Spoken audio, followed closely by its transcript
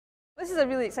This is a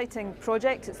really exciting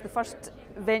project. It's the first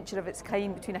venture of its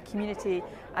kind between a community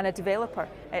and a developer.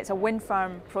 It's a wind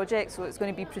farm project, so it's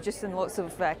going to be producing lots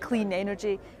of clean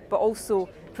energy, but also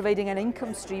providing an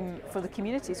income stream for the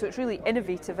community. So it's really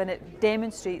innovative, and it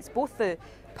demonstrates both the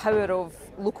power of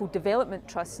local development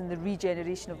trusts and the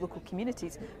regeneration of local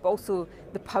communities, but also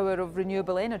the power of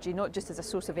renewable energy, not just as a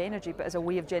source of energy, but as a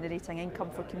way of generating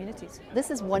income for communities. This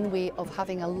is one way of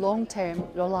having a long-term,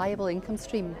 reliable income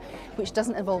stream, which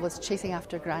doesn't involve us chasing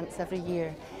after grants every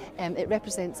year. It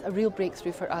represents a real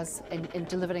breakthrough for us in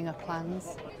delivering our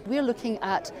plans. We're looking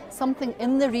at something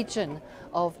in the region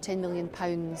of £10 million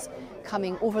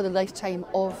coming over the lifetime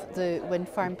of the wind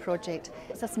farm project.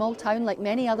 It's a small town like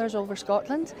many others over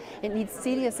Scotland. It needs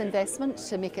serious investment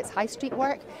to make its high street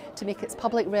work, to make its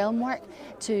public realm work,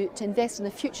 to invest in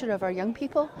the future of our young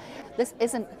people. This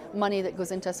isn't money that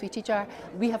goes into a sweetie jar.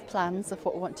 We have plans of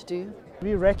what we want to do.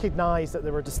 We recognise that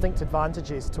there were distinct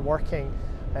advantages to working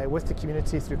with the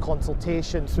community through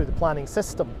consultation, through the planning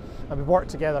system, and we worked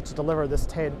together to deliver this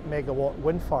 10 megawatt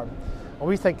wind farm. And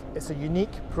we think it's a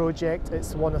unique project.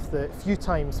 It's one of the few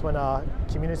times when a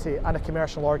community and a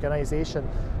commercial organisation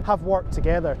have worked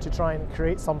together to try and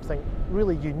create something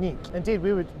really unique. Indeed,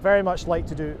 we would very much like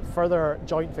to do further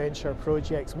joint venture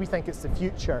projects. We think it's the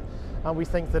future, and we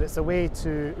think that it's a way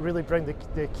to really bring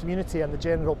the community and the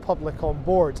general public on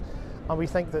board. And we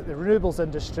think that the renewables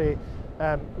industry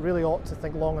really ought to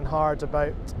think long and hard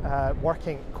about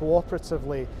working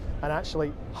cooperatively and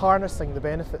actually harnessing the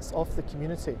benefits of the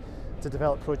community to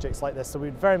develop projects like this. So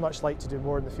we'd very much like to do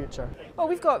more in the future. Well,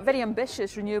 we've got very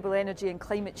ambitious renewable energy and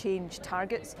climate change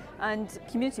targets, and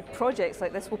community projects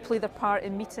like this will play their part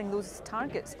in meeting those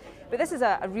targets. But this is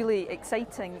a really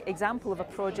exciting example of a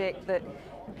project that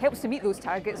helps to meet those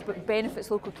targets but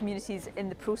benefits local communities in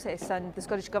the process, and the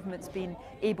Scottish Government's been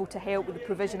able to help with the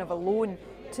provision of a loan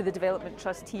to the Development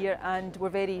Trust here, and we're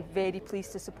very, very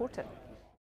pleased to support it.